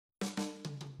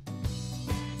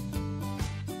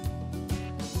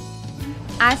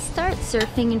I started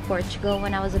surfing in Portugal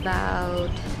when I was about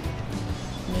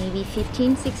maybe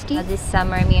 15, 16. This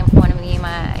summer, one of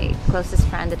my closest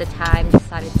friends at the time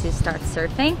decided to start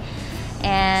surfing,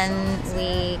 and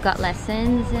we got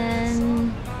lessons,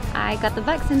 and I got the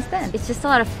bug since then. It's just a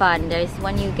lot of fun. There's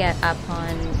when you get up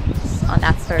on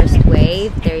that first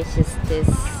wave, there's just this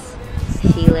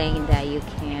feeling that you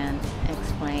can't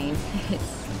explain.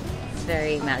 It's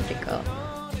very magical.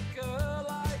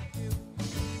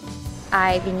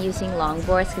 I've been using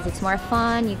longboards because it's more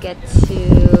fun. You get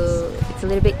to, it's a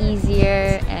little bit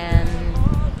easier, and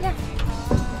yeah,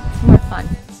 it's more fun.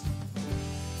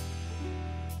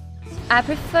 I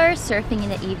prefer surfing in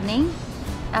the evening,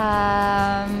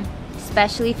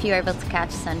 especially if you're able to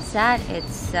catch sunset.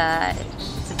 It's a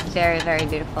very, very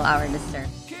beautiful hour to surf.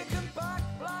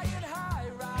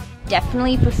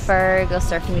 Definitely prefer go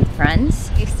surfing with friends.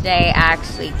 Today I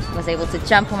actually was able to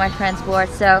jump on my friend's board,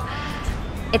 so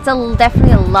it's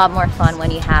definitely a lot more fun when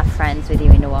you have friends with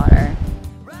you in the water.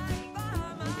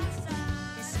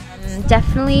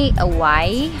 Definitely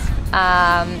Hawaii.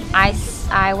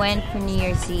 I went for New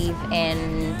Year's Eve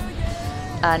in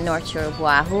North Shore of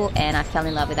Oahu, and I fell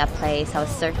in love with that place. I was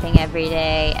surfing every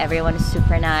day. Everyone is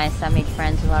super nice. I made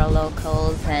friends with a lot of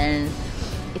locals, and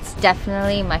it's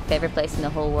definitely my favorite place in the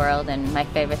whole world and my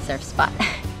favorite surf spot.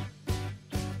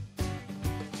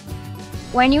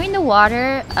 When you're in the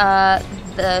water,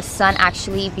 the sun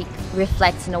actually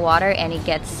reflects in the water, and it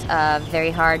gets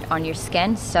very hard on your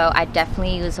skin, so I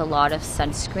definitely use a lot of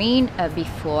sunscreen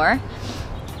before.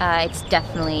 It's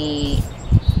definitely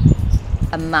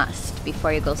a must.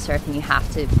 Before you go surfing, you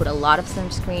have to put a lot of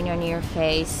sunscreen on your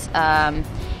face, and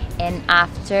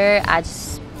after I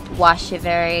just wash it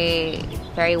very,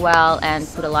 very well and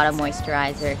put a lot of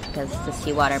moisturizer because the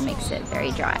seawater makes it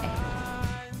very dry.